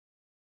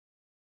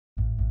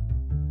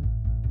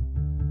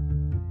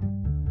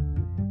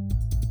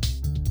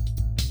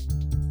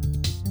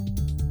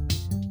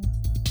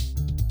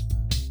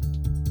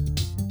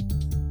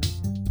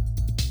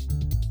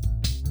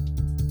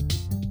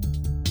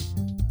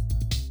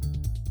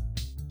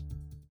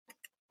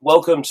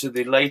Welcome to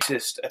the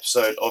latest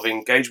episode of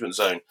Engagement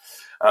Zone.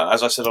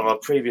 As I said on our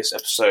previous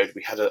episode,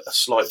 we had a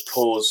slight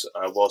pause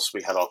whilst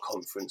we had our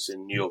conference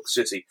in New York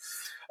City.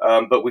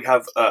 But we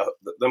have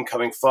them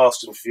coming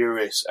fast and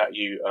furious at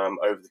you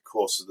over the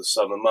course of the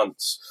summer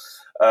months.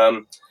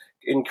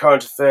 In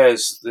current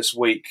affairs this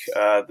week,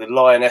 the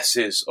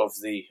Lionesses of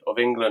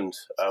England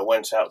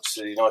went out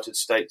to the United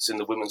States in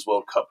the Women's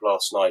World Cup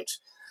last night.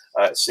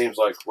 It seems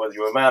like whether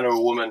you're a man or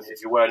a woman,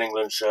 if you wear an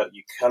England shirt,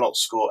 you cannot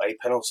score a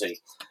penalty.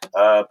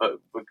 But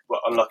we're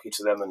unlucky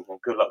to them, and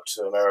good luck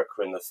to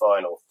America in the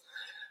final.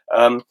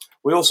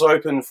 We also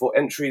open for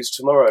entries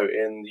tomorrow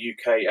in the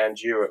UK and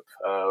Europe.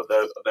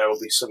 There will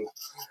be some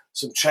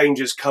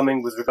changes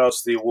coming with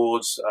regards to the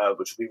awards,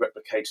 which will be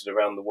replicated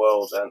around the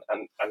world.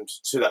 And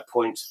to that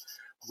point,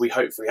 we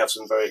hopefully have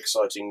some very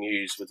exciting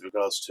news with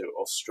regards to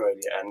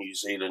Australia and New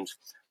Zealand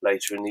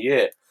later in the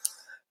year.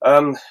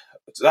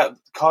 That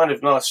kind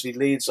of nicely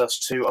leads us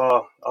to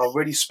our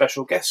really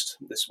special guest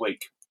this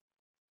week.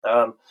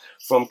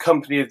 From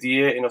Company of the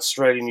Year in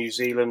Australia and New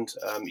Zealand,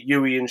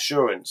 Youi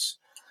Insurance.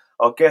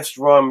 Our guest,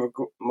 Ryan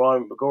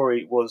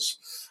McGorry, was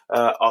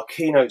our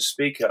keynote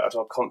speaker at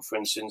our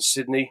conference in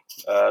Sydney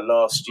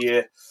last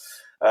year.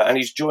 And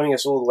he's joining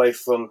us all the way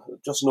from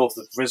just north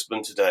of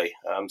Brisbane today.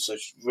 So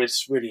it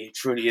really,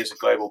 truly is a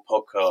global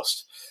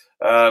podcast.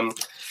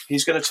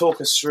 He's going to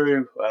talk us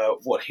through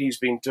what he's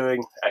been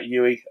doing at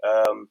Youi,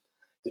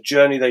 the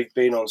journey they've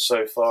been on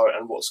so far,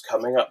 and what's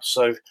coming up.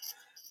 So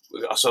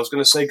I was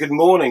going to say good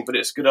morning, but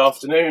it's good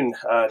afternoon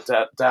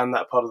down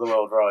that part of the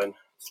world, Ryan.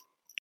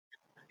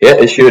 Yeah,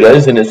 it sure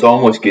is, and it's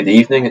almost good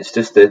evening. It's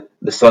just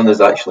the sun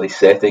is actually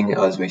setting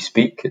as we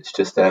speak. It's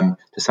just had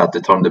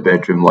to turn the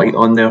bedroom light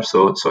on there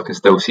so I can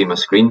still see my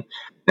screen.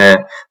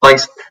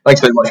 Thanks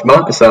very much,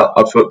 Matt. It's an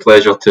absolute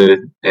pleasure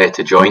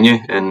to join you,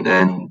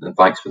 and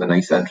thanks for the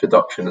nice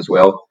introduction as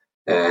well.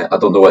 I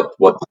don't know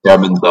what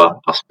determines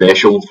a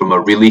special from a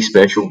really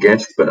special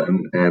guest, but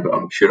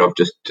I'm sure I've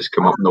just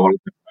come up with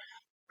it.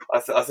 I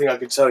think I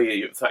can tell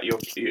you, in fact, you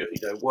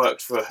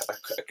worked for an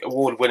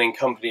award-winning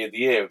Company of the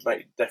Year.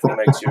 It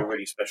definitely makes you a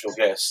really special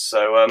guest.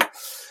 So,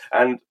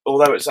 and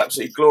although it's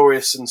absolutely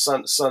glorious and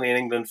sunny in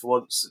England for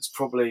once, it's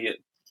probably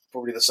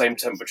the same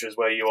temperature as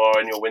where you are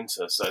in your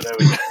winter. So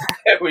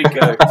there we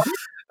go.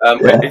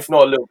 If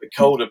not a little bit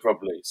colder,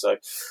 probably. So,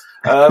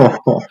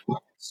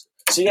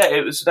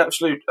 it was an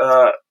absolute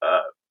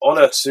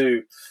honour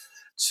to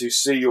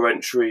see your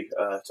entry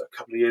a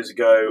couple of years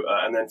ago,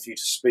 and then for you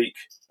to speak,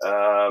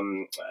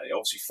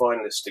 obviously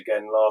finalist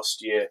again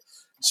last year,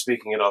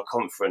 speaking at our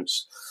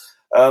conference.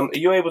 Are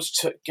you able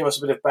to give us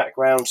a bit of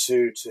background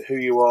to who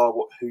you are,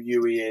 who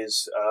Youi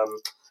is,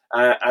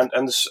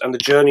 and the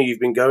journey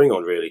you've been going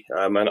on, really?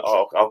 And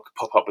I'll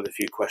pop up with a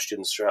few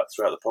questions throughout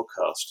the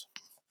podcast.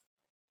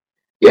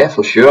 Yeah,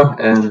 for sure.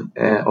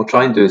 I'll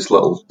try and do as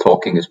little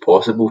talking as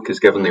possible because,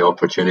 given the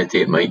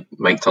opportunity, it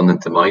might turn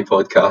into my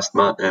podcast,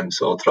 Matt.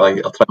 So I'll try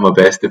my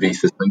best to be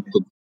succinct.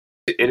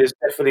 It is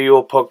definitely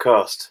your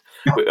podcast.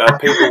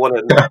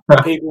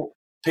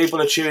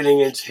 People are tuning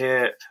in to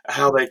hear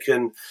how they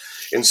can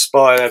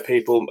inspire their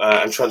people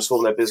and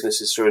transform their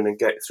businesses through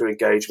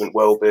engagement,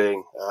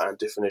 well-being, and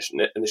different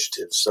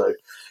initiatives. So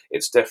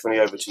it's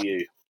definitely over to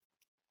you.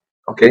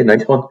 Okay,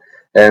 nice one.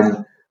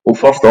 Well,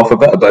 first off, a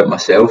bit about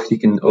myself. You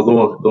can,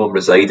 although I'm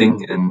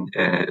residing in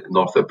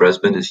north of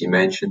Brisbane, as you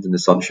mentioned, in the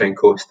Sunshine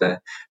Coast,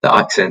 the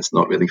accent's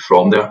not really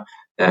from there.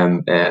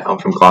 I'm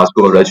from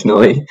Glasgow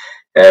originally,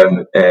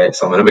 so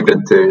I'm an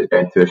immigrant to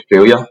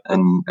Australia,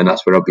 and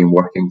that's where I've been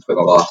working for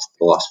the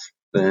last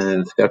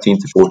 13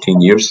 to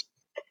 14 years.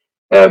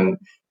 My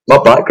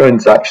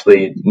background's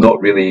actually not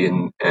really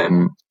in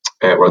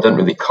where I didn't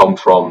really come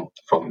from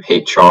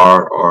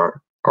HR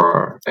or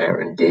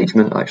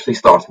engagement. I actually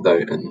started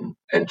out in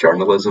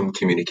journalism,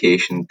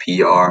 communication,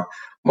 PR,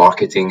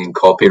 marketing, and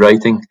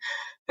copywriting.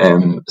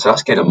 So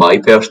that's kind of my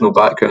personal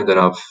background, and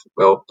I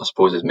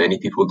suppose as many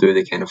people do,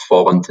 they kind of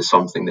fall into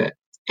something that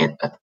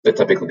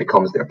typically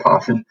becomes their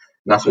passion. And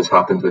that's what's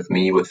happened with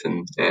me with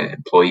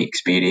employee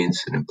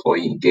experience and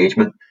employee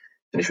engagement.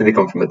 And it's really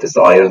come from a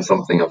desire and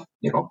something I've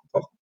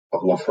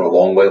loved for a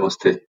long while, is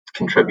to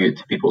contribute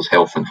to people's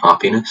health and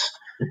happiness.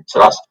 So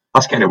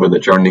that's kind of where the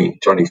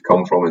journey's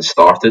come from and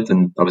started.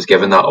 And I was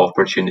given that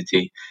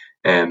opportunity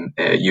at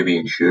Youi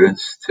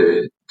Insurance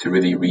to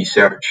really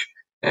research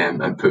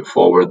and put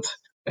forward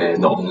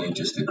not only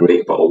just a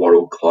great but a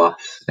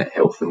world-class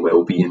health and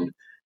well-being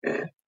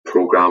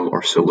program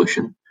or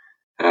solution.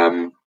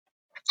 So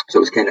it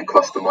was kind of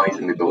customized,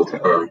 and we built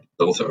it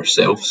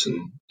ourselves.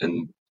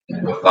 And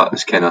with that,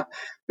 was kind of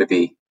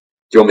maybe.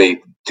 Do you want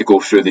me to go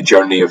through the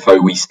journey of how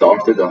we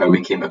started or how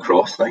we came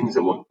across things,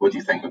 or what do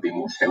you think would be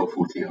most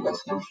helpful to your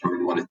listeners? Or do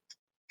you want to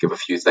give a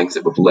few things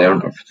that we've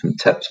learned or some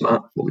tips,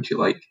 Matt? What would you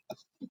like?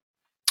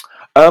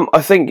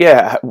 I think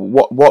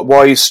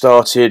why you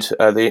started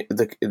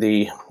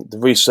the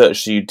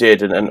research that you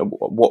did, and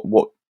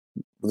what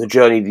the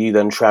journey that you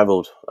then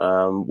travelled,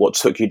 what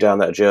took you down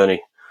that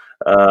journey,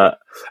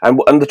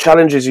 and the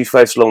challenges you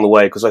faced along the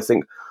way. Because I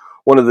think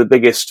one of the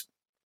biggest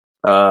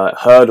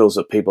hurdles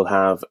that people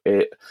have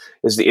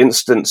is the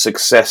instant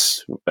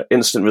success,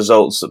 instant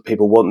results that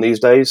people want these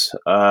days,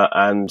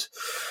 and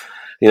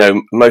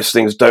most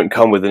things don't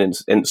come with an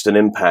instant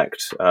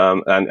impact,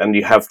 and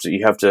you have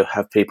to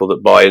have people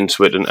that buy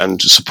into it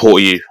and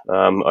support you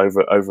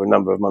over a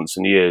number of months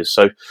and years.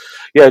 So,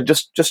 yeah,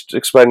 just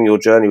explaining your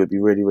journey would be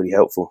really, really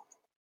helpful.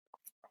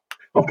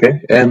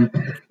 Okay.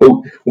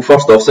 Well,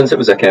 first off, since it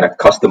was a kind of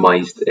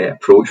customised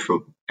approach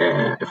from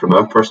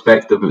our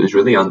perspective, it was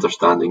really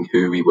understanding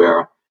who we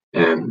were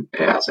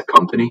as a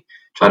company,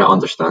 trying to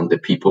understand the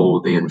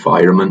people, the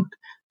environment,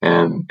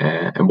 and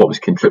what was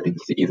contributing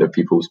to either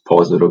people's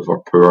positive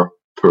or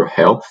poor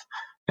health,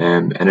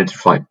 and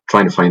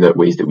trying to find out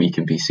ways that we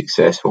can be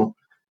successful.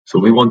 So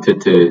we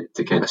wanted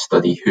to kind of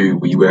study who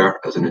we were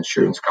as an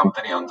insurance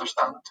company,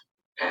 understand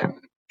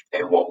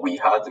what we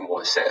had and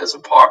what set us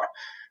apart.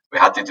 We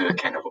had to do a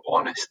kind of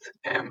honest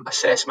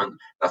assessment.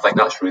 I think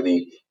that's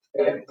really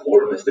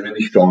important. It's the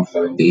really strong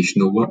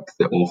foundational work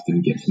that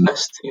often gets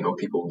missed.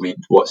 People read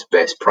what's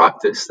best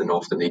practice, and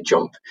often they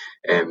jump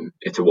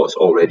into what's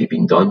already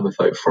been done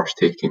without first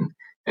taking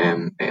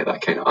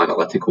that kind of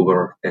analytical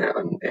or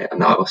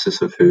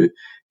analysis of who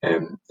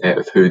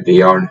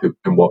they are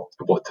and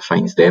what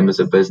defines them as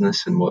a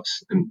business and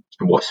what's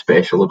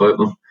special about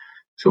them.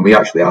 So we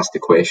actually asked the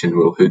question,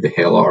 well, who the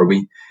hell are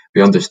we?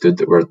 We understood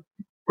that we're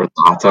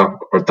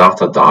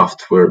data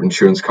daft. We're an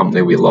insurance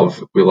company. We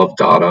love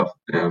data,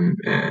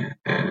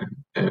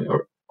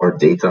 or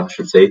data, I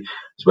should say,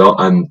 as well.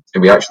 And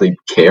we actually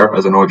care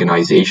as an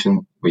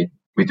organisation. We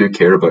do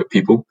care about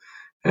people,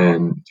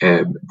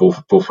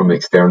 both from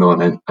external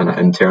and an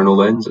internal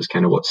lens. Is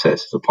kind of what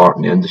sets us apart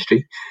in the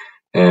industry.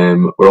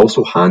 We're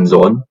also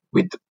hands-on.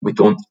 We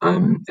don't,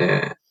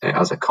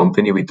 as a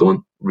company, we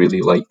don't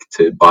really like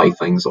to buy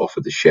things off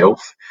of the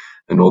shelf.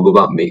 And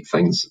although that makes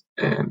things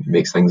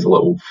a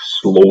little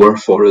slower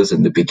for us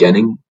in the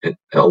beginning, it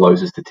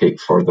allows us to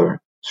take further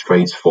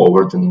strides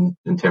forward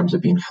in terms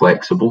of being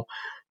flexible.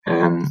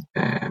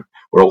 We're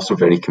also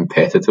very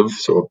competitive,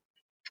 so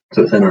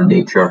it's in our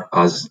nature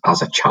as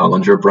a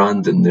challenger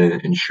brand in the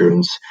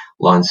insurance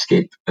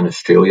landscape in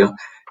Australia.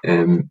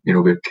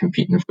 We're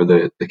competing for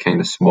the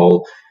kind of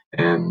smaller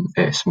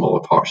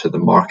parts of the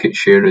market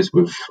share, as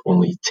we're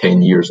only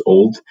 10 years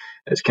old.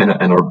 It's kind of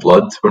in our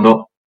blood. We're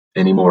not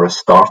anymore a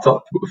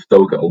startup, but we've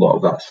still got a lot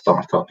of that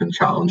startup and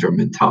challenger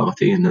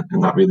mentality, and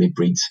that really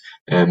breeds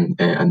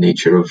a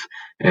nature of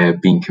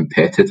being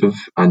competitive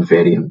and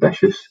very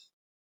ambitious.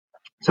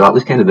 So that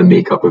was kind of the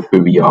makeup of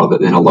who we are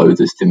that then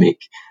allowed us to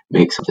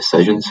make some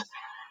decisions,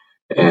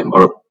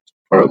 or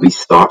at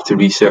least start to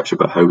research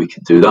about how we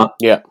could do that.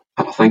 Yeah.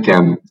 And I think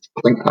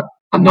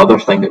another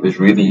thing that was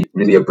really,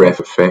 really a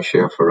breath of fresh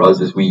air for us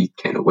is we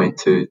kind of went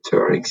to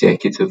our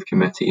executive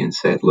committee and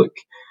said, look,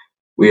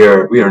 we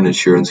are an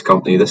insurance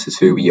company. This is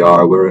who we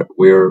are. We're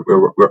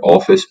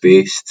office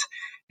based.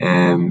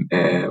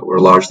 We're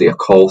largely a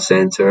call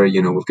center.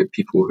 We've got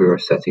people who are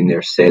sitting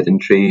there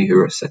sedentary, who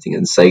are sitting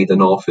inside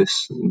an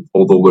office. And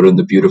although we're in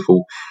the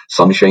beautiful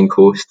Sunshine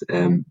Coast,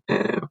 we're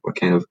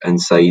kind of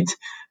inside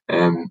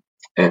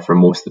for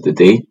most of the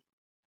day.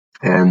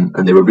 And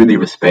they were really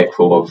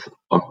respectful of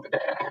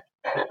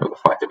the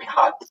fact that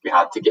we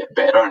had to get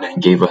better, and then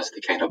gave us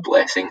the kind of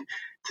blessing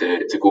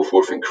to go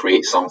forth and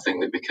create something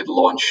that we could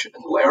launch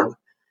and learn.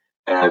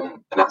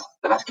 And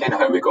that's kind of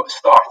how we got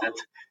started.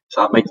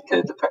 So that might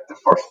kind of depict the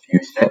first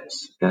few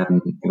steps.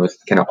 It's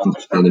kind of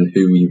understanding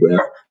who we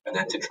were, and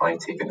then to try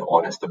and take an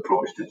honest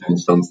approach to doing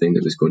something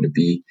that was going to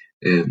be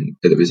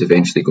that was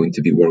eventually going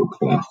to be world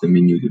class. And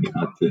we knew that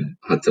we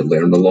had to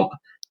learn a lot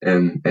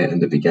in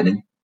the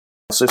beginning.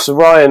 So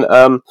Ryan,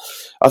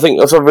 I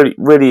think it's really,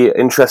 really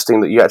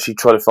interesting that you actually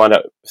try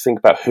to think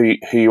about who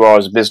you are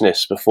as a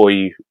business before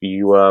you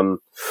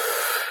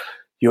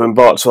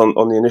embarked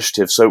on the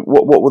initiative. So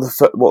what were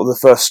the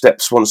first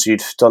steps once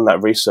you'd done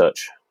that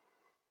research?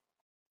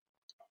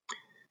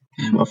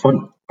 Our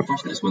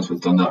first steps once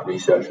we'd done that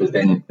research was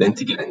then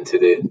to get into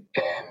the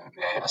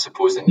I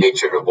suppose the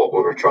nature of what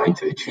we were trying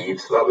to achieve.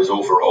 So that was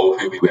overall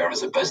who we were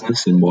as a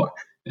business and what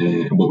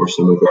were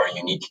some of our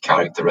unique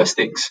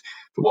characteristics.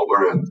 But what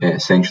we're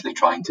essentially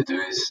trying to do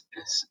is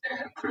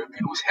improve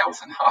people's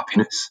health and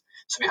happiness.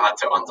 So we had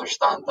to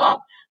understand that.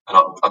 And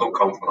I don't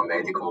come from a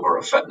medical or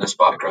a fitness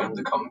background.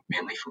 I come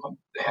mainly from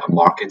a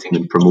marketing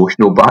and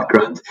promotional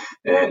background.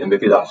 And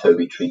maybe that's how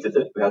we treated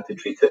it. We had to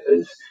treat it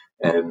as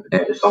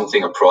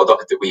something, a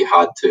product that we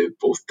had to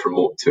both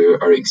promote to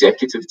our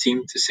executive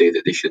team to say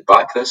that they should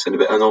back this,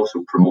 and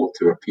also promote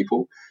to our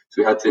people.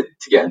 So we had to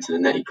get into the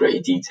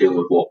nitty-gritty detail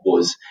of what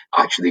was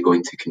actually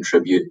going to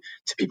contribute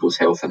to people's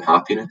health and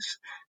happiness.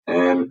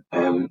 So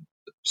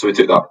we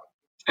took that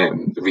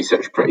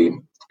research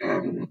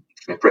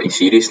pretty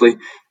seriously, and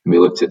we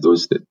looked at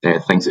those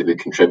things that would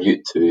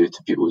contribute to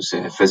people's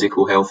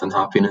physical health and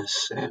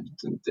happiness, and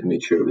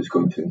made sure it was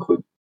going to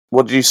include.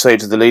 What did you say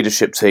to the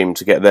leadership team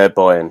to get their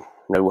buy-in?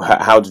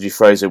 How did you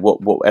phrase it?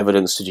 What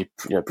evidence did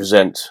you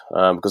present?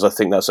 Because I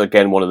think that's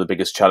again one of the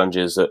biggest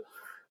challenges that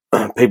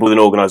people within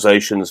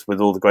organisations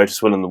with all the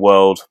greatest will in the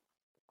world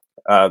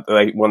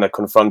when they're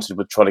confronted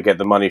with trying to get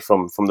the money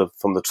from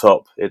the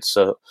top. It's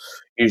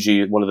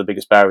usually one of the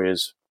biggest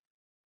barriers.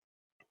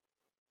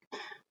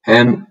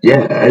 Yeah,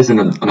 it is,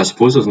 and I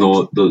suppose there's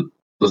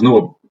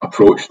no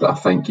approach that I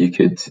think you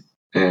could,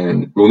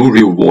 no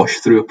real wash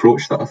through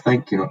approach that I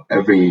think,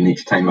 every and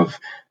each time I've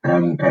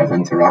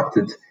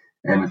interacted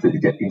with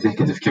the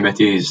executive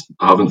committees,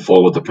 I haven't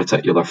followed a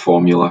particular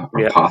formula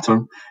or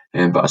pattern,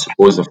 but I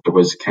suppose if there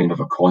was kind of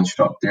a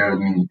construct there, I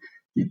mean,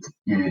 you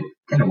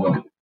kind of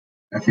want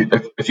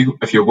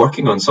if you're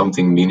working on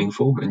something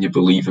meaningful and you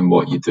believe in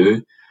what you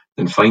do,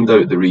 then find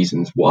out the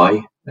reasons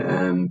why,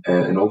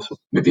 and also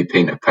maybe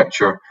paint a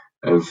picture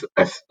of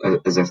if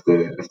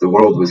the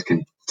world was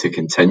to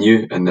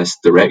continue in this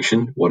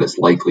direction, what it's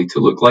likely to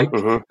look like.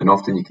 Mm-hmm. And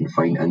often you can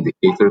find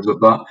indicators of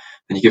that,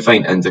 and you can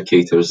find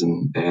indicators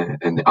in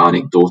the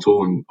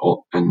anecdotal,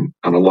 and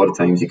a lot of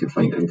times you can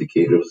find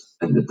indicators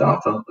in the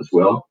data as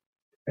well.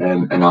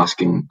 And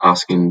asking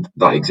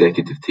that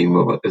executive team,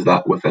 well, is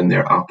that within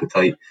their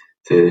appetite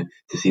to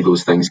see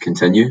those things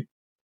continue?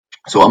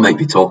 So what I might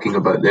be talking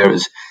about there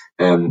is,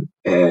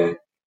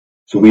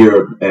 so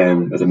we're,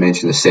 as I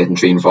mentioned, a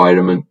sedentary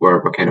environment where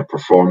we're kind of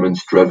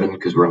performance driven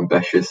because we're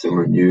ambitious and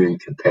we're new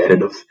and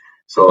competitive.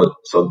 So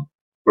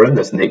we're in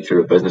this nature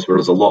of business where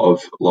there's a lot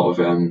of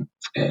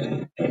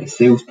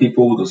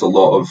salespeople. There's a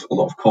lot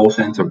of call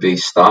center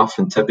based staff,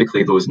 and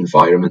typically those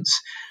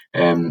environments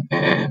kind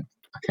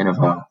of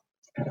a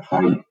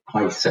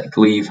high sick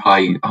leave,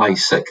 high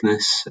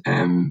sickness,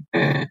 and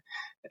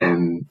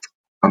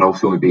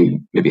also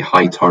maybe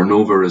high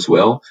turnover as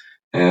well.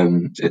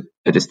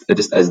 It just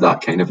is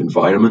that kind of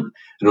environment.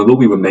 And although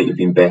we might have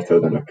been better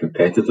than our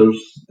competitors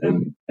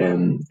in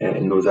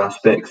those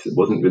aspects, it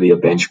wasn't really a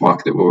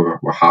benchmark that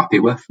we're happy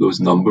with. Those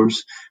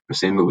numbers, we're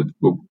saying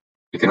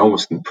we can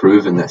almost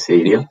improve in this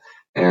area.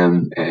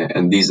 And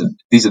these are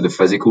the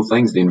physical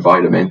things, the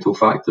environmental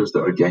factors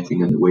that are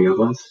getting in the way of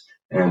us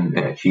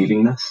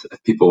achieving this.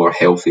 If people are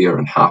healthier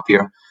and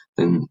happier,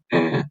 then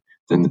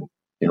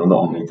not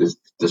only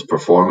does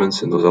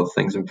performance and those other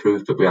things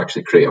improve, but we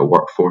actually create a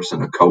workforce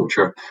and a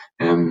culture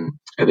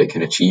that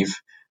can achieve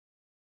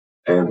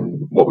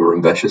what we're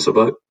ambitious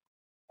about,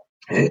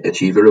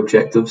 achieve our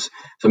objectives.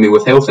 So I mean,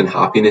 with health and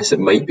happiness, it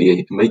might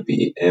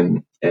be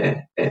an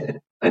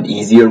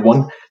easier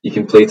one. You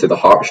can play to the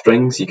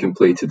heartstrings, you can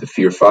play to the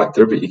fear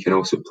factor, but you can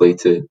also play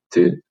to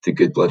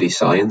good bloody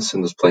science,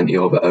 and there's plenty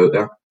of it out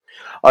there.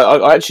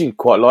 I actually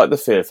quite like the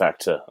fear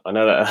factor. I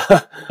know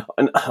that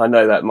I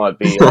know that might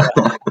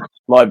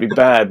be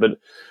bad, but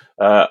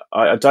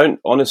I don't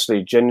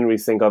honestly genuinely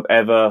think I've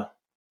ever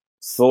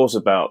thought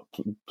about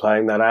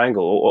playing that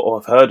angle, or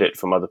I've heard it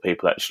from other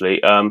people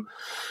actually.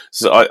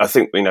 So I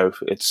think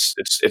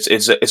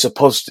it's a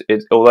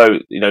positive. Although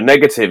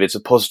negative, it's a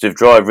positive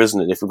driver,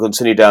 isn't it? If we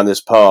continue down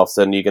this path,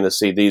 then you're going to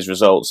see these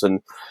results.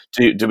 And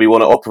do we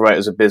want to operate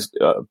as a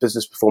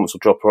business performance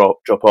will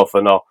drop off,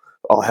 and our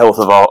health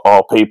of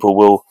our people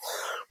will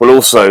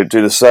also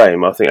do the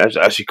same. I think that's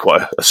actually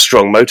quite a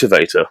strong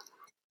motivator.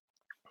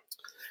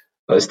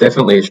 It's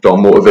definitely a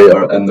strong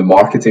motivator in the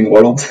marketing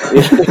world.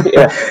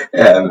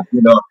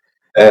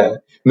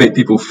 Make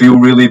people feel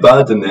really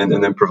bad and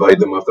then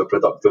provide them with a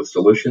productive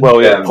solution. Well,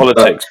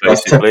 politics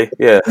basically.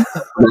 Yeah.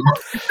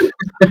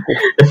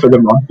 For the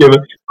market,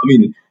 I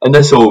mean, in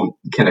this whole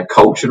kind of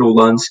cultural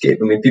landscape,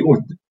 I mean, people.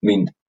 I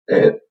mean,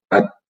 at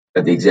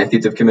the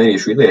executive committee,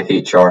 it's really a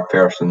HR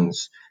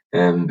person's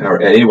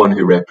or anyone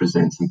who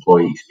represents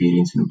employee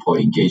experience and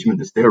employee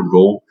engagement. It's their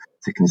role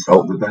to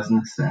consult the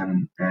business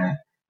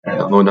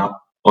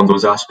on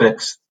those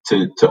aspects,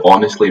 to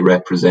honestly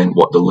represent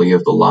what the lay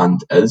of the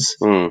land is,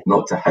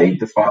 not to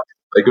hide the facts,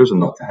 figures, and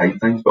not to hide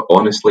things, but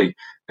honestly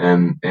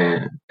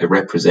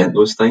represent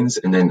those things,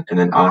 and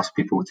then ask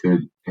people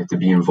to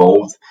be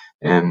involved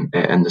in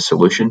the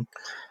solution.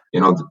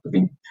 I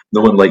mean, no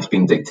one likes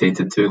being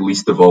dictated to,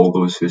 least of all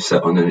those who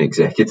sit on an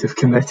executive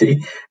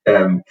committee.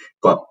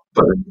 But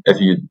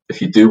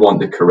if you do want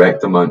the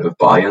correct amount of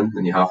buy-in,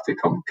 then you have to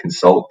come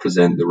consult,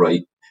 present the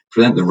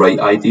right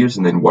ideas,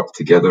 and then work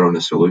together on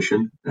a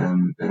solution. I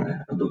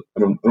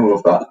don't know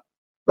if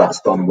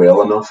that's done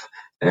well enough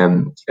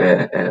in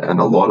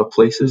a lot of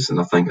places, and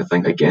I think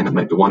again it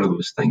might be one of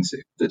those things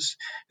that's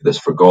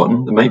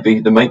forgotten.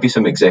 There might be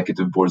some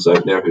executive boards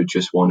out there who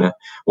just want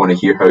to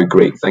hear how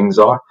great things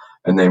are,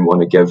 and then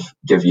want to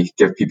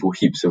give people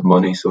heaps of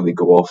money so they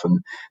go off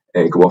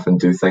and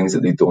do things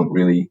that they don't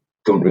really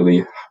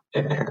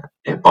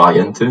buy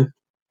into.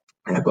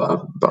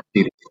 But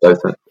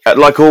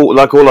like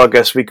all our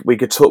guests, we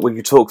could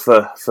talk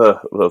for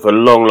a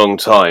long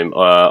time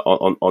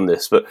on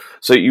this. But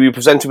so you were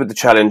presented with the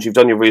challenge. You've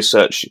done your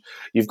research.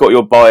 You've got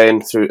your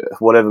buy-in through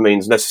whatever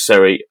means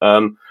necessary.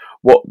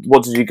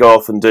 What did you go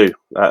off and do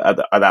at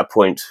that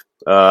point?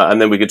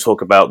 And then we could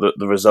talk about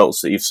the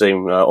results that you've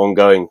seen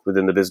ongoing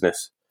within the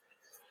business.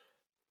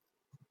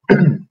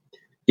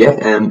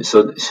 Yeah.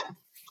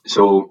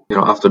 So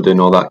after doing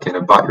all that kind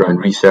of background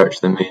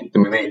research, then we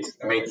made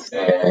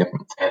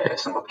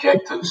some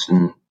objectives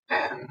and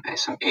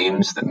some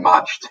aims that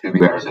matched who we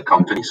were as a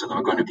company. So they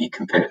were going to be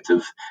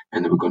competitive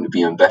and they were going to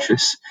be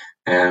ambitious,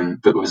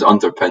 but it was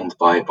underpinned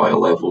by a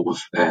level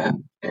of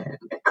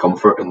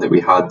comfort, and that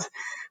we had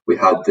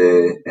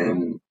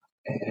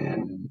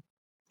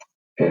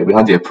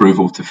the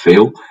approval to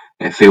fail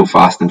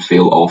fast and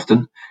fail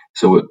often.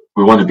 So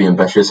we want to be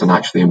ambitious and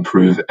actually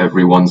improve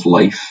everyone's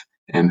life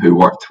who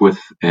worked with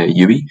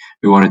UWE.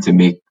 We wanted to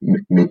make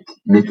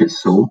it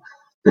so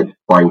that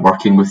by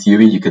working with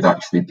UWE, you could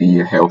actually be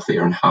a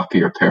healthier and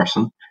happier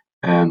person.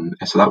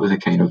 So that was a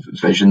kind of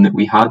vision that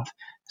we had.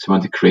 So we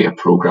wanted to create a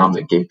program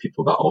that gave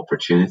people that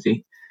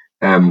opportunity.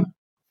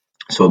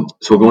 So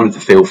we wanted to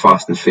fail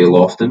fast and fail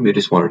often. We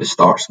just wanted to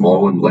start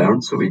small and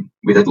learn. So we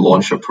did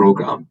launch a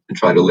program and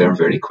try to learn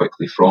very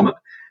quickly from it.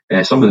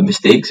 Some of the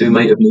mistakes we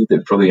might have made that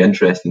are probably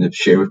interesting to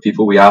share with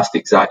people. We asked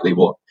exactly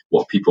what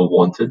people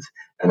wanted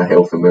in a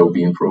health and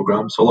wellbeing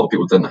program. So a lot of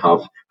people didn't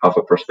have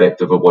a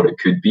perspective of what it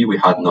could be. We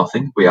had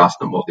nothing. We asked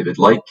them what they would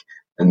like.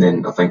 And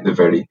then I think the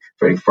very,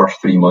 very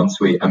first 3 months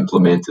we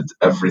implemented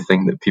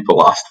everything that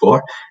people asked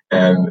for,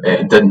 and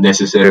didn't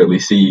necessarily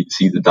see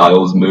the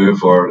dials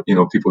move, or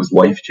people's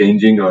life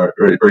changing, or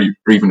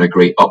even a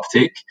great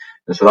uptake.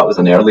 And so that was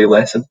an early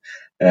lesson.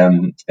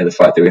 And the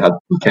fact that we had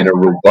kind of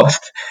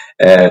robust,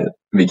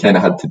 we kind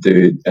of had to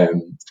do,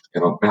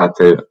 we had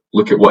to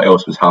look at what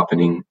else was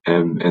happening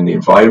in the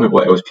environment,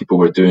 what else people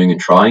were doing and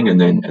trying,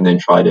 and then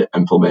try to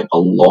implement a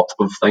lot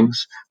of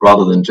things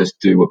rather than just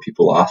do what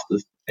people asked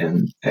us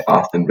and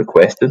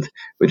requested.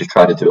 We just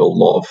tried to do a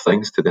lot of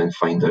things to then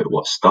find out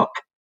what stuck.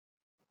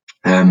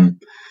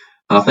 And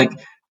I think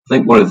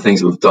one of the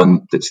things we've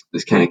done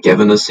that's kind of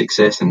given us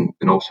success and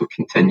also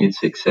continued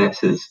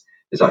success is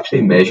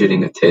actually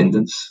measuring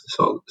attendance.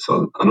 So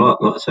I know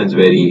that sounds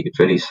very,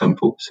 very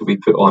simple. So we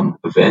put on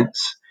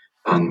events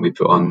and we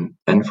put on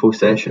info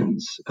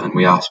sessions, and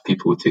we ask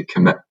people to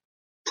commit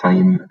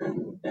time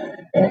and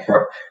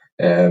effort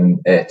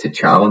to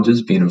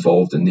challenges, being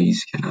involved in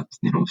these kind of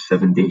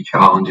 7-day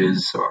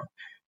challenges, or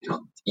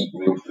eat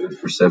real food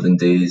for 7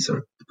 days,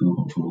 or go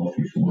off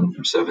your phone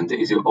for 7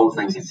 days. All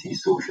things you see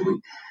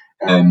socially,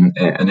 and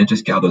then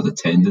just gathered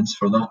attendance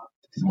for that,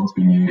 because once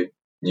we knew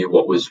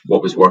what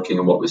was working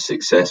and what was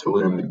successful,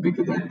 and we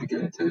could then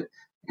begin to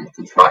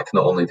track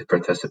not only the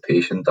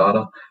participation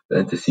data, but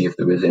then to see if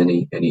there was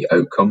any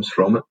outcomes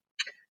from it.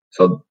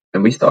 So,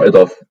 and we started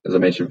off, as I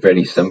mentioned,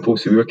 very simple.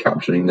 So we were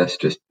capturing this,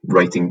 just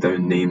writing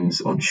down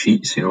names on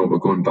sheets. We're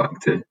going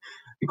back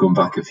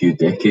a few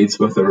decades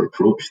with our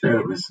approach there.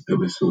 It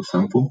was so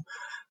simple,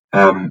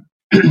 and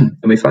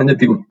we found that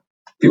people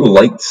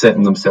liked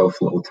setting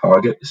themselves little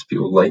targets.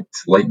 People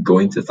liked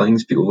going to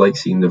things. People liked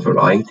seeing the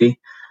variety,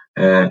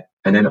 and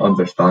then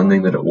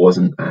understanding that it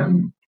wasn't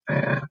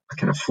a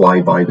kind of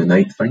fly by the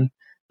night thing.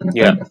 And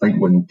I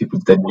think when people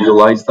did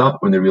realise that,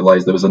 when they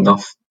realised there was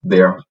enough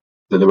there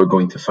that they were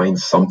going to find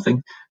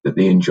something that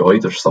they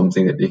enjoyed, or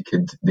something that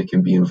they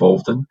can be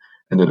involved in,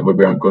 and that we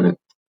weren't going to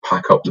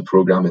pack up the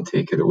program and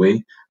take it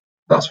away,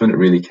 that's when it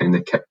really kind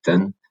of kicked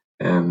in,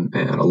 and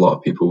a lot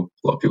of people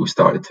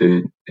started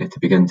to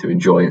begin to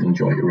enjoy it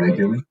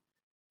regularly.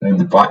 In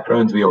the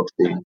background, we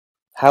also.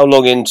 How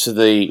long into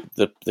the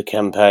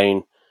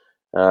campaign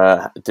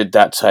did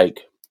that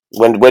take?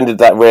 When did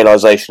that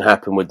realisation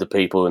happen with the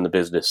people in the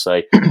business?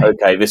 Say,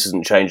 okay, this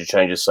isn't change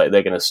of state,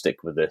 they're going to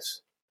stick with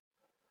this.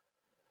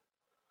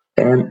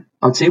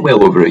 I'd say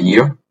well over a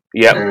year.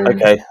 Yeah.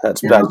 Okay,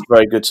 that's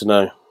very good to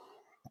know.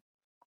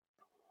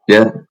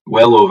 Yeah,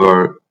 well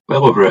over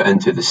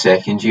into the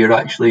second year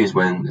actually is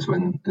when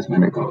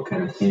it got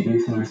kind of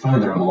serious, and we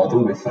found our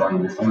model. We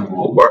found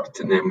what worked,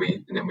 and then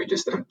we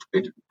just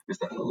did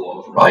a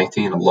lot of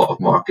writing and a lot of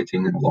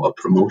marketing and a lot of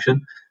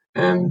promotion,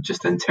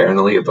 just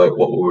internally about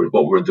what we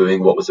were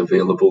doing, what was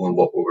available, and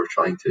what we were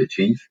trying to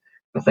achieve.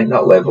 I think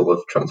that level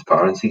of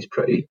transparency is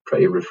pretty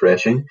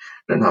refreshing. We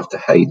didn't have to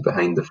hide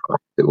behind the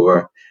fact that we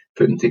were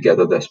putting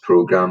together this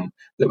program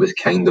that was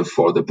kind of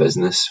for the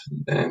business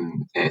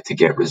to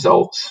get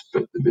results,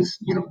 but it was,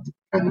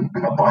 and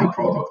a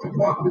byproduct of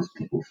that was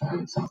people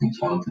found something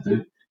fun to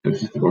do. It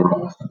was just that we're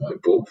honest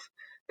about both.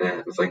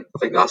 I think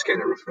that's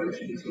kind of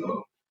refreshing as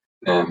well.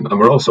 And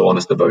we're also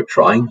honest about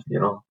trying,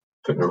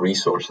 putting a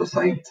resource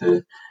aside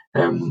to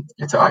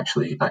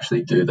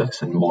actually do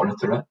this and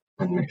monitor it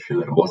and make sure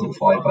that it wasn't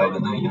fly by the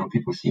night.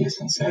 People see the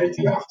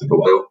sincerity after a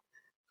while.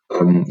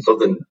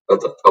 Something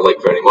that I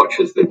like very much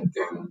is the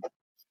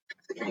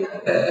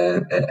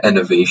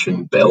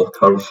innovation bell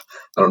curve.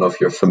 I don't know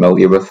if you're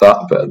familiar with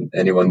that, but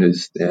anyone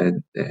who's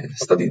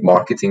studied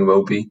marketing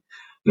will be.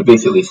 It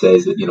basically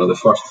says that the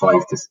first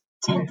 5 to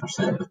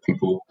 10% of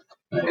people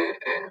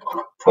on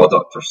a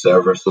product or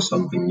service or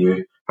something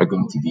new are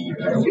going to be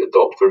early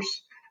adopters.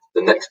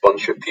 The next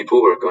bunch of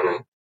people are going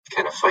to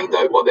kind of find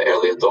out what the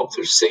early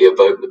adopters say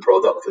about the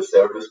product or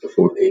service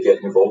before they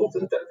get involved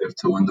and dip their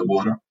toe in the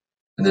water.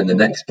 And then the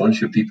next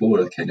bunch of people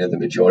are kind of the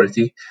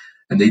majority,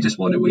 and they just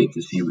want to wait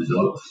to see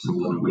results and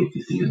want to wait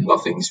to see that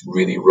nothing's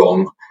really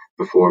wrong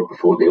before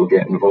they'll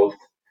get involved.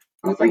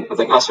 And I think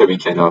that's how we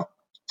kind of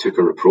took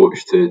our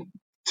approach to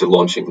to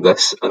launching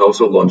this, and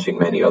also launching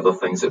many other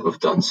things that we've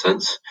done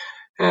since.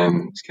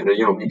 It's kind of,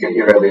 you get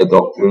your early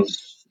adopters,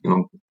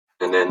 and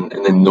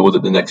then know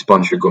that the next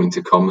bunch are going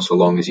to come, so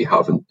long as you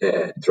haven't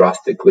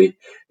drastically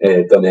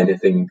done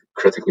anything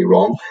critically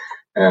wrong.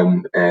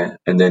 And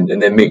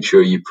then make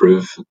sure you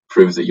prove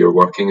that you're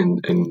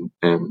working, and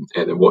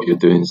that what you're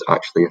doing is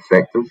actually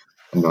effective,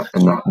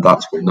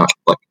 that's when that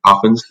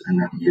happens in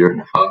that year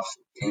and a half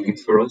period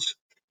for us.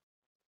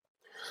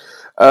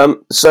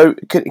 So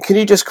can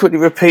you just quickly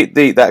repeat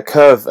that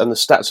curve and the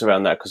stats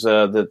around that, because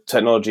the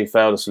technology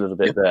failed us a little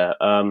bit there.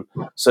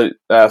 So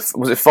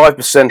was it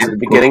 5% at the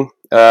beginning?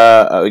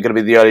 Are going to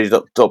be the early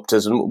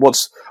adopters, and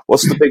what's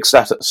the big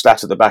stat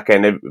at the back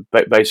end?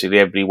 Basically,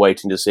 everybody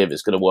waiting to see if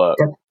it's going to work.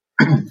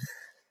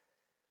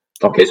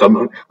 Okay, so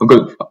I'm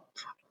good.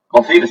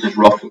 I'll say this as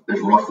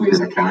roughly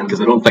as I can, because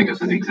I don't think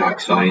it's an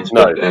exact science,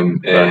 No.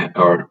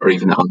 or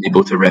even that I'm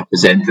able to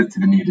represent it to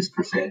the nearest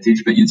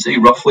percentage. But you'd say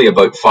roughly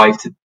about 5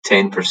 to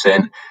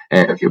 10%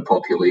 of your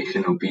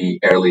population will be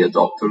early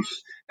adopters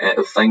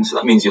of things. So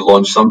that means you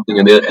launch something,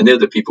 and they're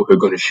the people who are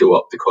going to show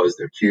up because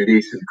they're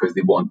curious and because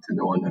they want to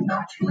know, and they're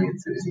naturally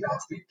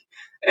enthusiastic.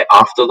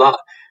 After that,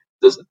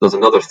 there's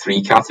another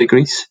 3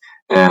 categories.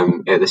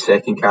 The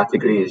second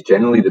category is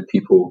generally the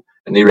people,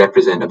 and they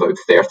represent about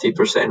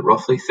 30%,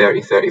 roughly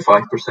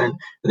 35%. And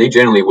they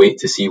generally wait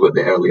to see what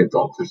the early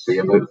adopters say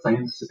about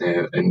things,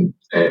 and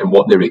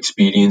what their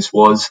experience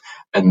was,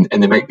 and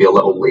they might be a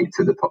little late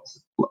to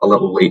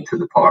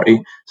the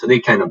party. So they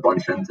kind of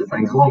bunch into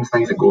things. As long as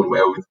things are going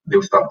well,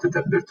 they'll start to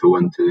dip their toe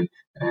into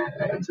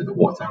the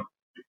water.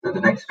 And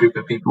the next group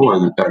of people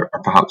are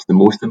perhaps the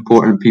most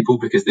important people,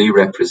 because they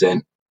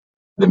represent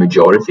the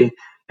majority.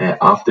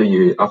 After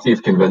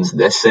you've convinced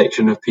this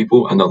section of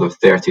people, another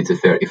 30 to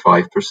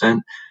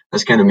 35%,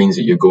 this kind of means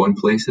that you're going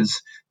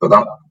places. But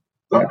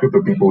that group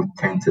of people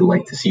tend to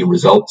like to see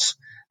results.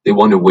 They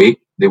want to wait.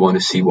 They want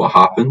to see what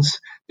happens.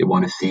 They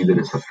want to see that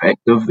it's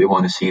effective. They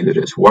want to see that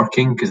it's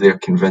working, because they're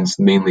convinced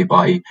mainly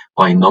by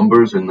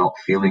numbers and not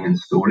feeling and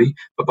story,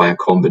 but by a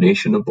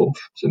combination of both.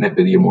 So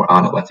maybe you're more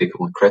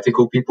analytical and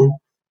critical people.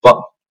 But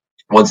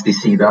once they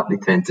see that, they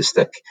tend to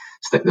stick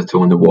their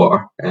toe in the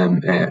water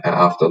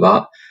after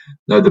that.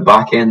 Now, the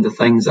back end of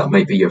things, that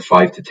might be your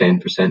 5 to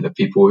 10% of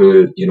people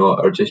who,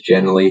 are just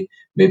generally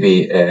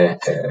maybe a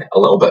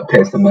little bit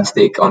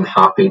pessimistic,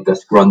 unhappy,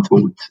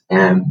 disgruntled,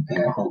 a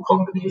whole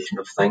combination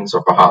of things,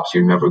 or perhaps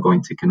you're never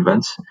going to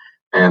convince.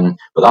 But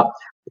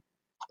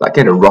that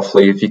kind of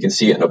roughly, if you can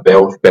see it in a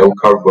bell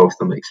curve whilst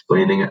I'm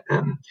explaining it,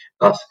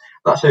 that's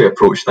how you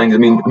approach things. I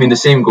mean, the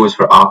same goes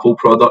for Apple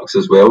products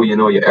as well.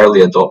 Your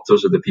early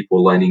adopters are the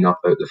people lining up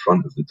out the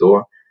front of the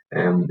door,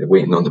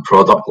 waiting on the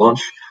product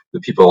launch. The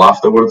people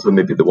afterwards are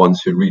maybe the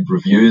ones who read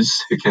reviews,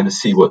 who kind of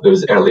see what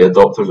those early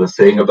adopters are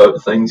saying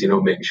about things,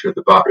 making sure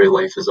the battery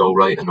life is all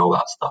right and all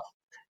that stuff.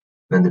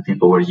 Then the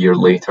people a year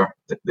later,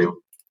 they'll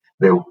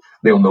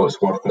know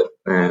it's worth it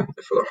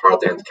for their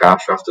hard-earned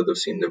cash after they've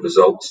seen the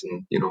results,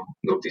 and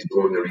nobody's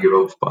blowing their ear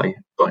off by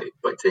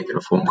taking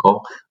a phone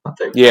call.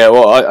 Yeah,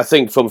 well, I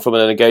think from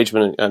an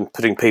engagement and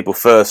putting people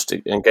first,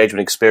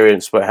 engagement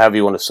experience, but however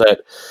you want to say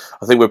it,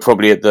 I think we're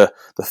probably at the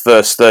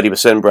first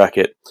 30%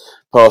 bracket.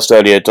 Past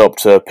early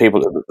adopter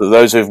people,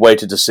 those who've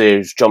waited to see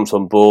who's jumped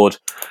on board,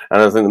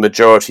 and I think the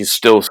majority is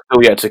still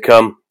yet to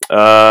come.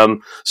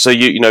 So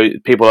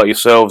people like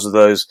yourselves are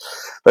those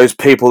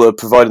people that are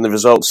providing the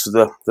results for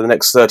the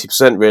next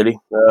 30%, really,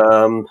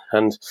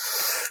 and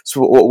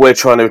so what we're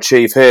trying to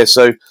achieve here.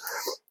 So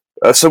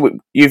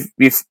you've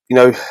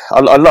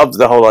I love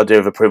the whole idea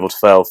of approval to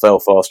fail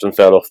fast and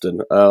fail often.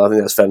 I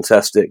think that's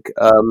fantastic.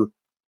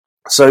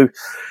 So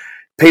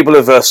people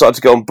have started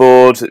to go on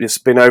board. It's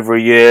been over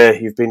a year.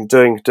 You've been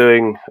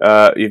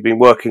you've been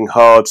working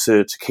hard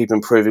to keep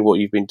improving what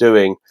you've been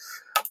doing.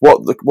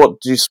 What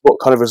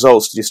kind of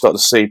results did you start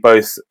to see,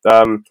 both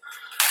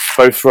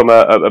from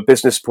a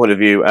business point of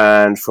view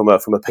and from a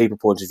people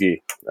point of view?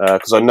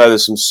 Because I know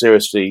there's some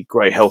seriously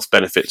great health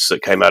benefits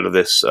that came out of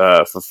this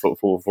from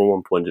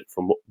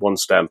one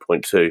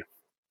standpoint too.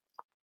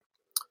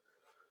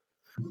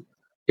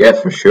 Yeah,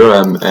 for sure.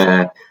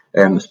 I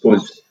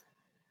suppose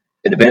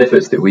the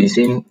benefits that we've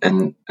seen,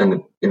 and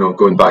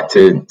going back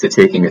to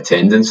taking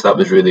attendance, that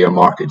was really our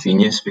market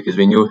genius, because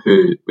we know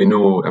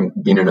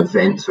being an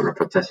events or a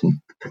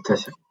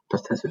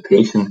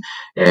participation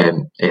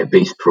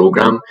based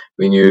program,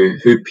 we knew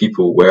who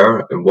people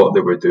were and what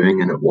they were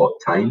doing and at what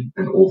time,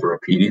 and over a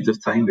period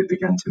of time we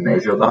began to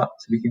measure that,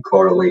 so we could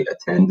correlate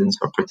attendance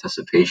or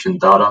participation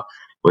data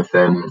with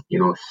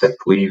sick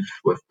leave,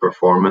 with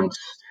performance,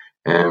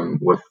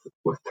 with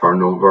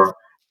turnover,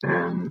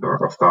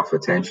 or staff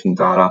retention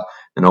data,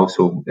 and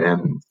also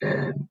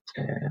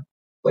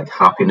like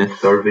happiness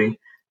survey,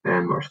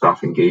 or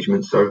staff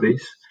engagement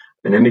surveys.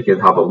 And then we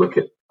could have a look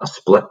at a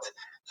split.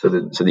 So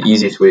the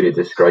easiest way to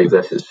describe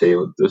this is, say,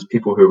 those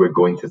people who were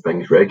going to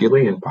things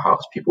regularly and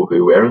perhaps people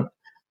who weren't.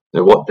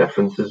 Now, what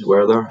differences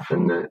were there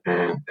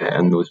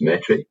in those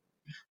metrics?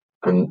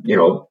 And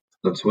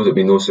I suppose it'd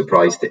be no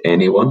surprise to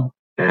anyone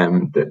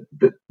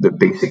the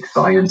basic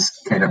science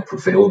kind of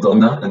prevailed on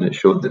that, and it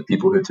showed that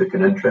people who took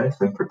an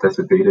interest and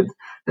participated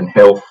in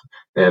health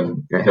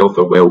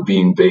or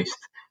well-being based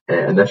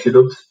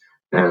initiatives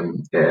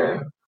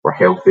were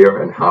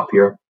healthier and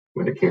happier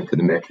when it came to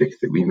the metrics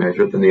that we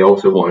measured, and they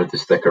also wanted to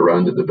stick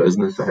around at the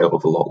business a hell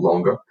of a lot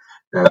longer.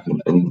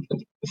 And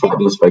the fact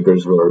those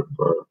figures were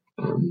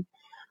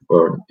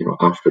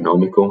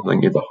astronomical. I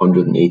think you had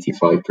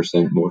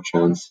 185% more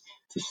chance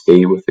to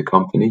stay with the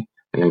company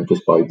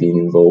just by being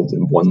involved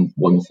in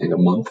one thing a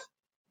month,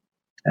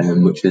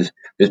 which is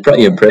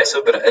pretty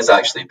impressive. But it is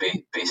actually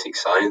basic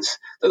science.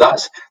 So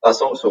that's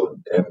also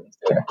a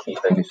key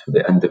thing is for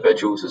the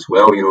individuals as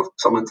well. If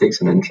someone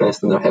takes an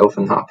interest in their health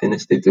and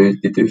happiness, they do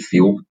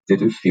feel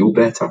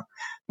better,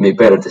 make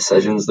better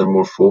decisions. They're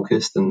more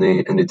focused, and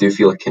they do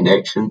feel a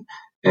connection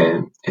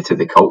to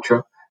the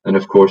culture. And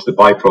of course, the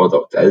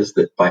byproduct is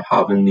that by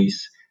having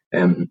these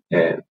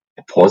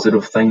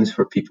positive things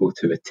for people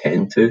to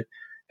attend to,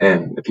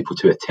 people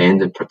to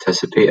attend and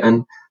participate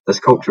in, this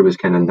culture was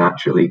kind of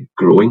naturally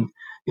growing.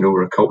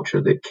 We're a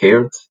culture that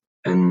cared,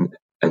 and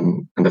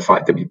the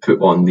fact that we put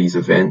on these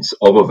events,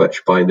 all of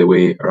which, by the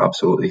way, are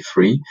absolutely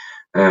free,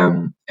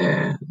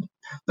 that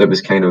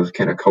was kind of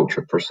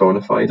culture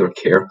personified or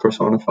care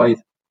personified.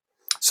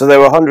 So they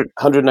were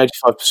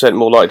 185%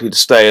 more likely to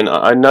stay, and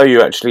I know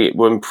you actually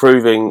were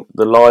improving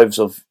the lives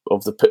of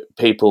the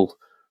people,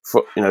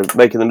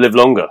 making them live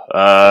longer,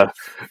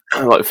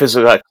 like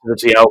physical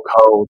activity,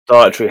 alcohol,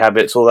 dietary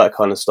habits, all that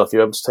kind of stuff.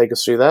 You able to take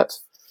us through that?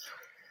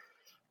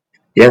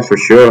 Yeah, for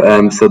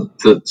sure. So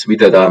we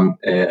did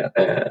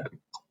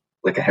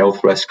like a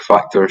health risk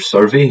factor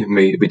survey.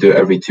 We do it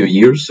every 2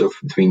 years, so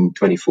between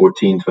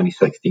 2014,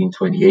 2016,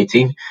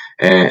 2018,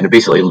 and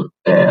basically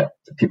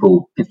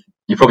people.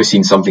 You've probably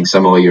seen something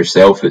similar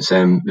yourself. It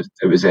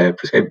was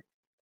prescribed.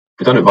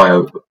 We've done it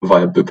via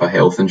Bupa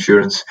Health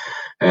Insurance.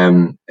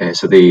 So I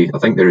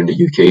think they're in the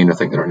UK, and I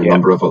think they're in a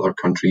number of other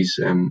countries.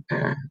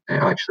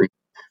 Actually,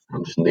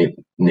 I'm just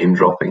name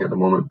dropping at the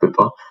moment,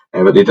 Bupa.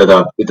 But they did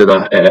a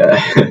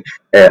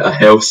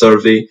health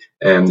survey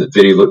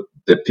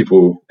that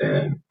people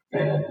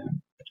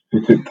who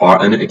took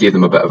part in it. It gave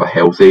them a bit of a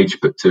health age,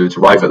 but to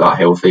arrive at that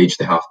health age,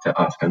 they have to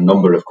ask a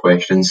number of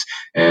questions,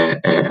 and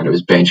it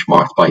was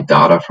benchmarked by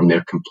data from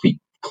their complete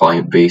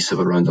client base of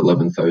around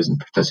 11,000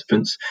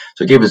 participants.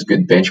 So it gave us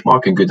good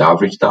benchmark and good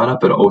average data,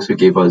 but it also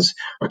gave us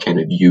our kind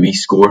of UE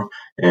score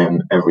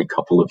every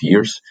couple of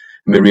years.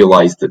 And we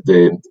realised that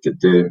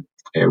the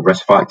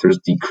risk factors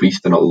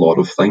decreased in a lot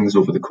of things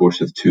over the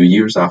course of 2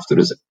 years after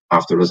us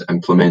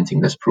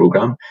implementing this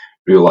program.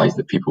 Realised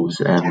that people's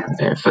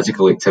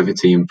physical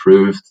activity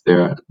improved,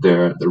 their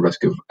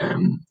risk of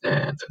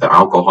their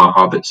alcohol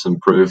habits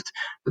improved,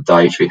 the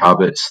dietary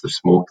habits,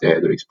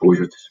 their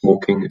exposure to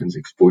smoking and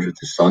exposure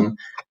to sun,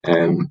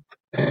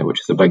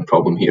 which is a big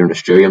problem here in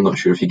Australia. I'm not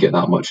sure if you get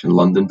that much in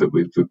London, but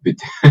we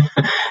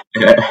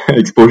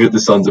exposure to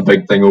sun's a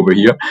big thing over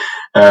here.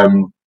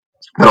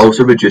 But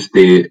also reduced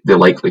the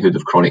likelihood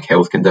of chronic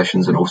health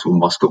conditions and also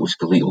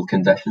musculoskeletal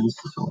conditions,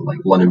 so like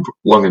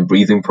lung and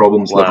breathing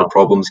problems, liver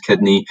problems,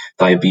 kidney,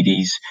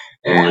 diabetes,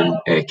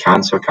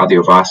 cancer,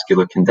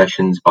 cardiovascular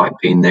conditions, back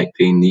pain, neck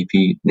pain, knee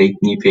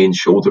pain,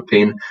 shoulder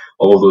pain.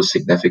 All of those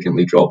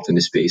significantly dropped in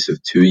the space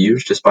of 2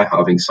 years just by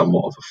having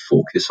somewhat of a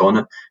focus on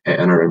it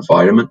in our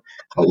environment.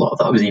 A lot of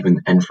that was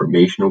even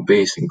informational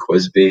based and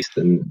quiz based,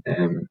 and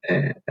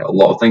a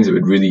lot of things that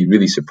would really,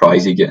 really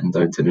surprise you getting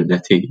down to the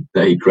nitty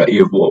gritty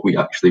of what we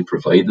actually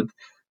provided.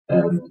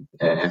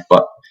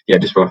 But yeah,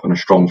 just having a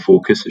strong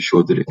focus, it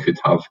showed that it could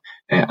have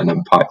an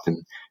impact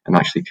and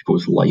actually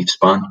people's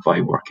lifespan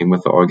by working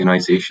with the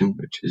organisation,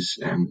 which is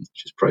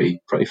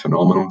pretty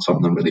phenomenal and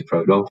something I'm really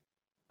proud of.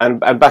 And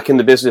back in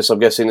the business, I'm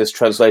guessing this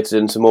translated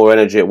into more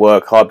energy at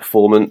work, high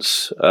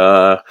performance,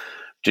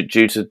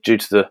 due to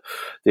the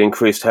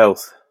increased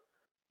health.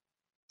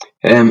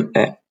 I'm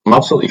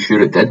absolutely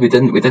sure it did. We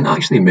didn't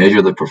actually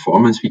measure the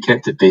performance. We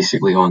kept it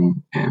basically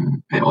on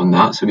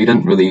that. So we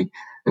didn't really.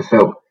 It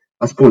felt.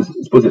 I suppose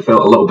it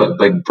felt a little bit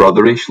Big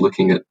Brotherish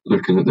looking at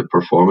the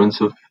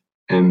performance of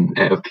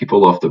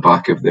people off the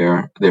back of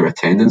their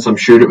attendance. I'm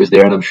sure it was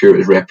there, and I'm sure it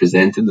was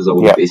represented, as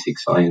all the basic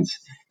science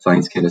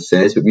kind of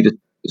says. But we just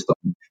thought,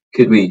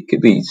 could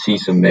we see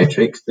some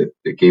metrics that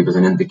gave us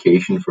an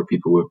indication for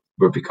people who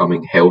were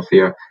becoming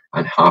healthier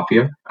and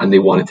happier, and they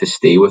wanted to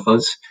stay with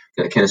us?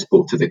 That kind of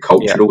spoke to the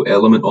cultural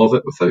element of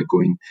it without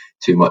going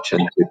too much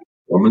into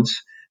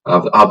performance.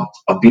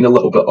 I've been a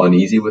little bit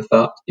uneasy with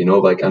that,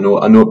 like I know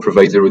it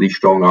provides a really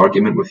strong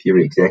argument with your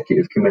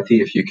executive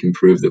committee if you can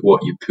prove that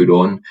what you put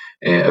on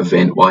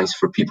event wise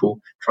for people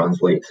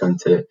translates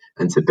into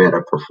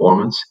better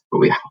performance.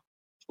 But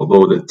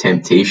although the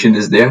temptation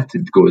is there to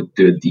go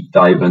do a deep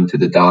dive into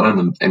the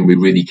data, and we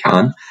really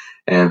can,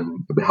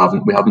 we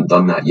haven't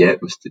done that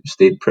yet. We've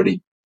stayed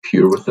pretty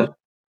pure with it.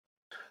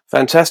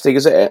 Fantastic.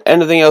 Is there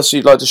anything else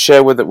you'd like to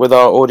share with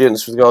our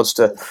audience with regards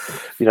to,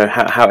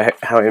 how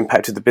it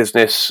impacted the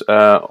business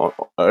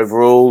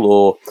overall,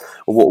 or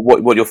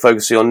what you're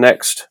focusing on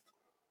next?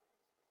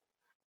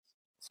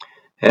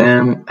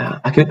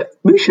 I could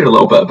maybe share a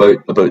little bit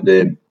about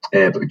the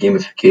about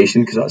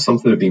gamification, because that's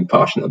something we've been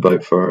passionate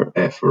about for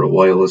a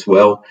while as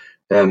well.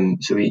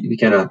 So we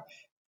kind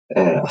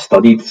of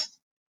studied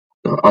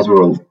as we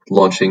were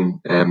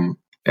launching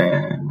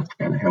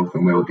a health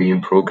and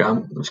wellbeing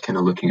program. I was kind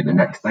of looking at the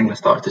next thing. I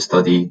started to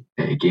study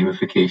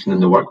gamification in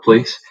the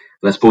workplace,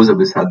 and I suppose I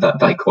was had that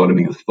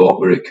dichotomy of thought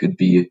where it could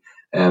be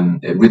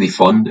really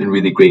fun and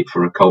really great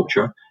for a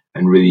culture,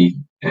 and really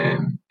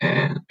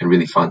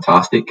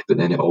fantastic, but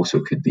then it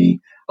also could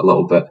be a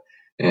little bit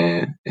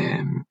uh,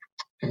 um,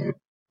 uh,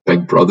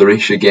 big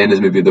brotherish again, is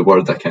maybe the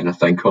word I kind of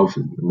think of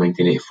in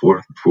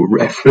 1984 for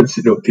reference.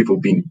 People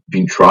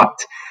being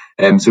tracked.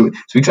 So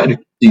we try to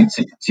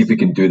see if we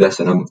can do this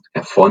in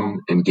a fun,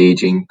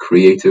 engaging,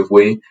 creative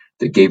way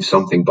that gave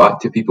something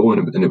back to people,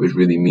 and it was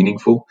really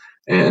meaningful,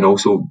 and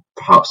also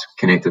perhaps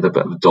connected a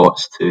bit of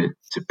dots to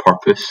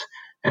purpose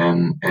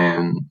and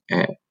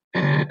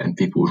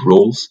people's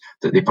roles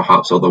that they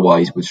perhaps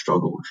otherwise would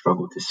struggle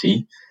to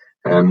see.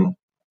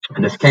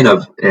 And this kind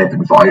of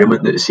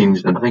environment that it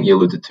seems, and I think you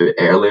alluded to it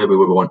earlier, where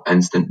we want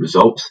instant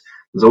results.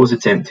 There's always a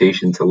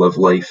temptation to live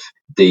life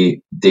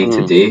day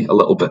to day a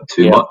little bit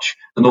too much.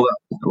 I know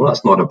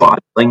that's not a bad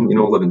thing,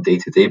 living day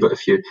to day. But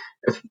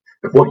if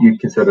what you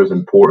consider is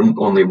important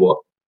only what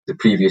the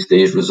previous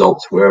day's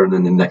results were, and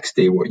then the next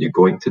day what you're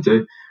going to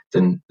do,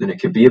 then it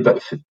could be a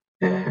bit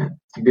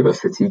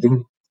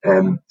fatiguing.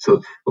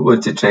 So what we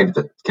wanted to try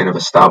to kind of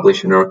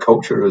establish in our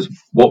culture is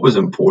what was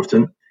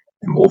important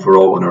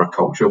overall in our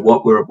culture.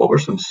 What were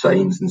some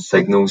signs and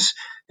signals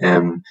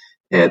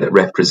that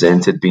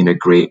represented being a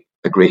great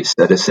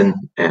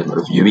citizen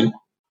of UE?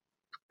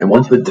 And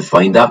once we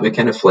defined that, we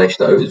kind of fleshed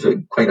it out. It was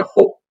kind of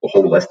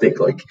holistic.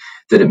 Like,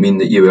 did it mean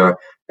that you were,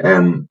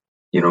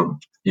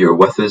 you were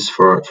with us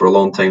for a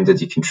long time?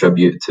 Did you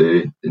contribute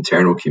to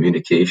internal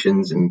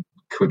communications and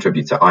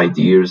contribute to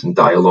ideas and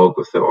dialogue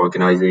with the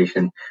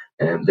organisation?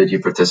 Did you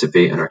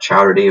participate in our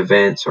charity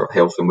events or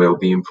health and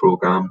wellbeing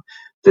program?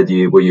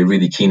 Were you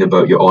really keen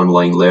about your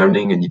online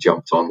learning and you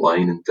jumped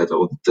online and did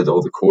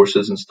all the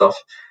courses and stuff?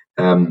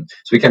 So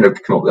we kind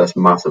of came up with this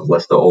massive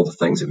list of all the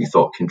things that we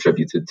thought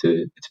contributed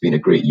to being a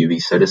great UE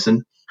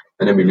citizen.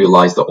 And then we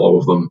realised that all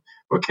of them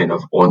were kind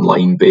of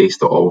online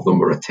based, that all of them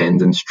were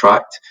attendance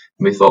tracked.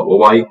 And we thought, well,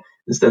 why,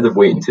 instead of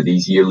waiting to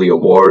these yearly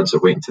awards or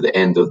waiting to the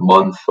end of the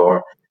month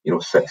or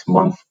 6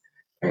 month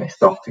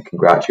stuff to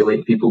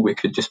congratulate people, we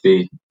could just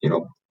be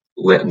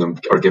letting them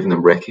or giving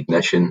them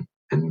recognition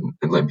and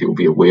letting people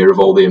be aware of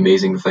all the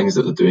amazing things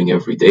that they're doing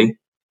every day,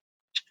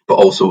 but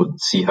also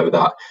see how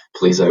that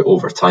plays out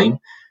over time.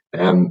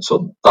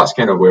 So that's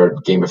kind of where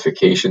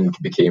gamification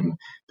became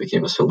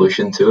a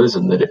solution to us,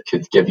 and that it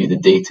could give you the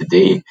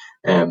day-to-day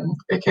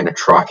kind of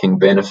tracking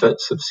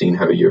benefits of seeing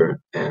how you're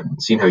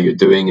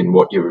doing and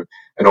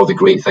and all the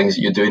great things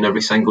that you're doing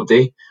every single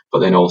day, but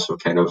then also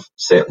kind of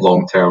set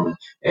long-term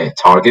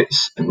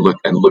targets and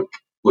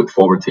look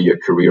forward to your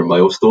career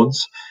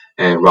milestones,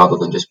 rather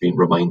than just being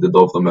reminded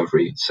of them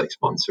every 6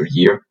 months or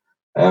year.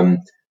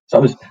 So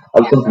that was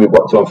something we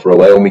worked on for a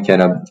while, and we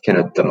kind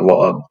of done a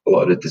lot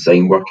of the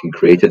design work and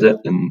created it,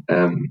 and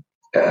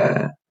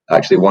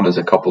actually won us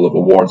a couple of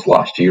awards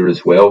last year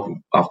as well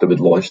after we'd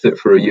launched it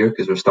for a year,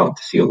 because we're starting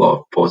to see a lot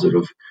of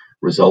positive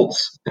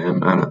results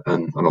and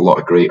a lot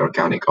of great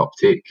organic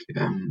uptake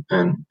in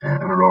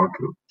our org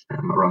group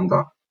around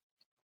that.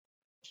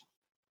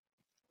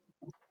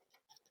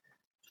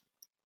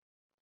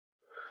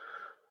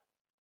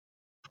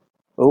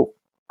 Oh.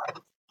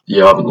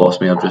 Yeah, I haven't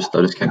lost me. I just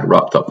kind of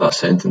wrapped up that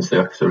sentence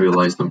there because I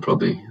realised I'm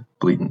probably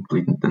bleeding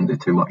into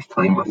too much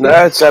time with it.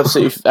 No, it's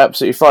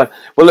absolutely fine.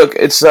 Well, look,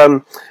 it's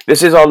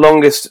this is our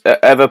longest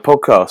ever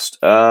podcast,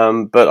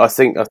 but I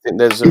think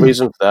there's a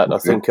reason for that. I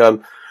think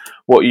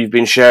what you've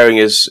been sharing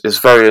is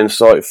very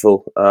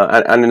insightful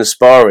and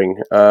inspiring,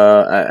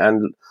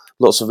 and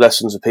lots of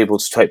lessons for people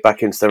to take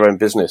back into their own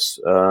business,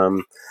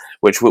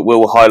 which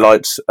we'll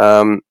highlight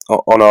on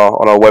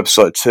our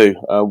website too.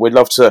 We'd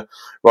love to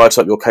write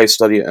up your case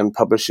study and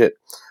publish it,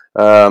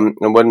 and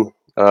when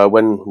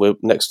we're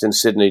next in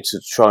Sydney, to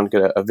try and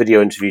get a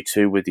video interview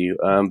too with you.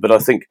 But I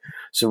think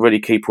some really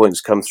key points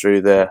come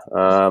through there.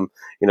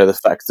 The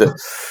fact that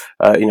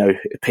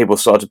people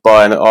started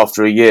buying it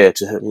after a year.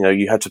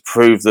 You had to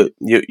prove that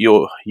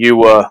you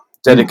were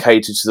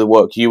dedicated to the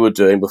work you were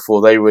doing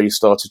before they really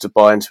started to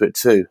buy into it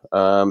too.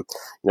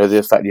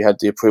 The fact you had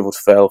the approval to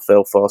fail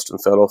fast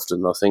and fail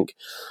often. I think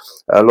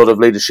a lot of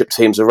leadership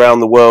teams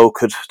around the world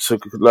could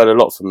learn a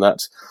lot from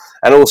that.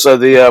 And also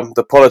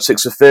the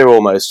politics of fear,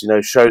 almost,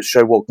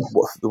 show what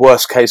the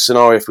worst case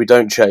scenario if we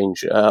don't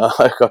change.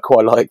 I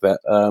quite like that.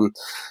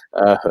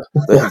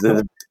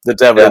 The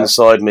devil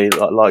inside me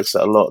likes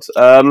that a lot.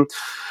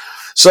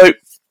 So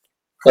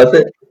I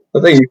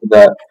think even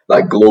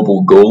that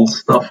global goals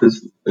stuff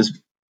was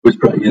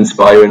pretty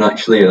inspiring,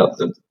 actually.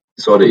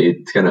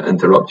 Sorry to kind of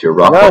interrupt your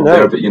wrap up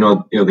there, but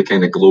the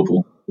kind of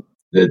global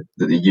that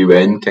the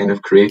UN kind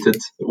of created.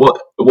 It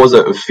was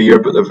out of fear,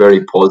 but they're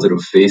very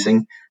positive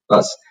facing.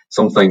 That's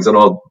some things. I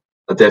know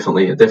I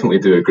definitely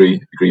do agree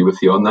with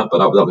you on that. But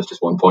that was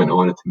just one point I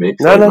wanted to make.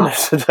 No,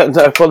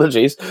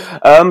 apologies.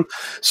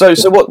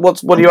 So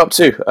what are you up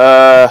to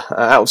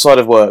outside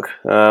of work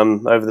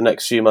over the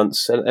next few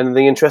months?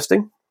 Anything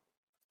interesting?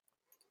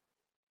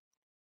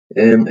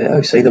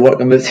 Outside of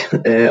work, I'm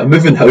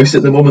moving house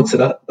at the moment,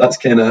 so that's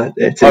kind of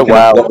taking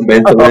wow. a lot of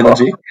mental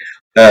energy.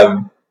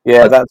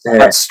 Yeah,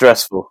 that's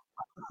stressful.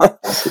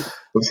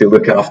 Obviously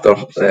look after.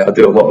 I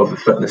do a lot of the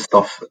fitness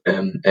stuff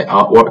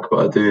at work, but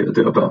I do a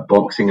bit of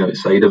boxing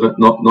outside of it,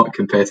 not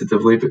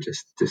competitively, but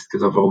just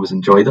because I've always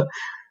enjoyed it.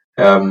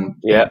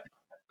 Yeah.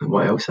 And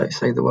what else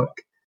outside the work?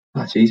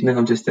 Geez, man,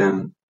 I'm just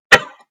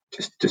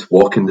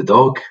walking the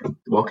dog,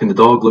 looking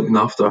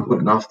after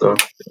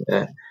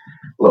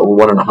little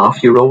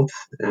 1.5-year-old.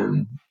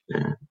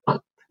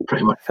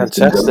 Pretty much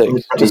fantastic.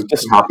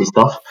 Just happy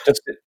stuff.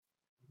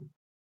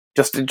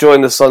 Just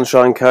enjoying the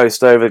Sunshine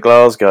Coast over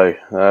Glasgow,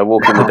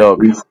 walking the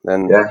dog.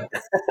 Yeah,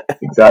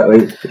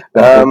 exactly.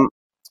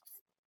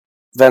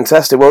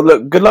 Fantastic. Well,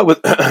 look, good luck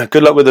with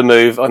the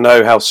move. I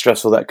know how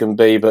stressful that can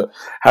be, but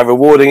how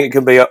rewarding it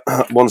can be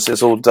once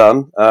it's all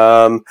done.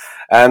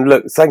 And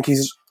look, thank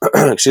you.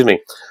 Excuse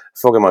me,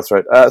 frog in my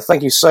throat.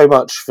 Thank you so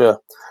much for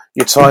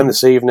your time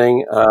this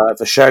evening,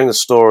 for sharing the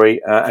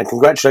story, and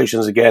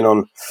congratulations again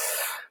on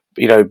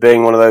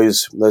being one of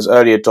those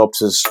early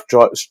adopters,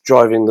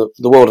 driving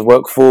the world of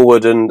work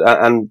forward,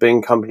 and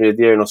being Company of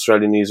the Year in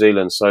Australia and New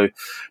Zealand. So,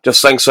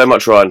 just thanks so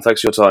much, Ryan.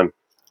 Thanks for your time.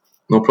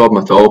 No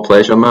problem at all.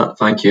 Pleasure, Matt.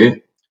 Thank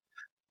you.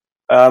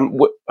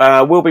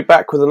 We'll be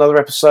back with another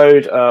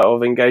episode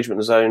of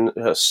Engagement Zone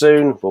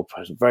soon. Well,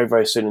 very,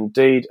 very soon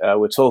indeed.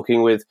 We're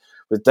talking with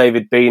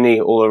David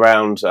Beanie all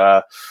around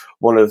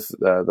one of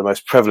the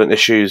most prevalent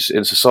issues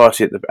in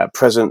society at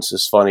present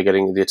is finally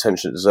getting the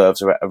attention it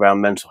deserves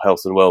around mental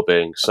health and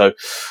well-being. So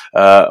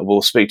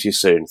we'll speak to you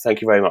soon.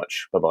 Thank you very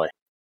much. Bye-bye.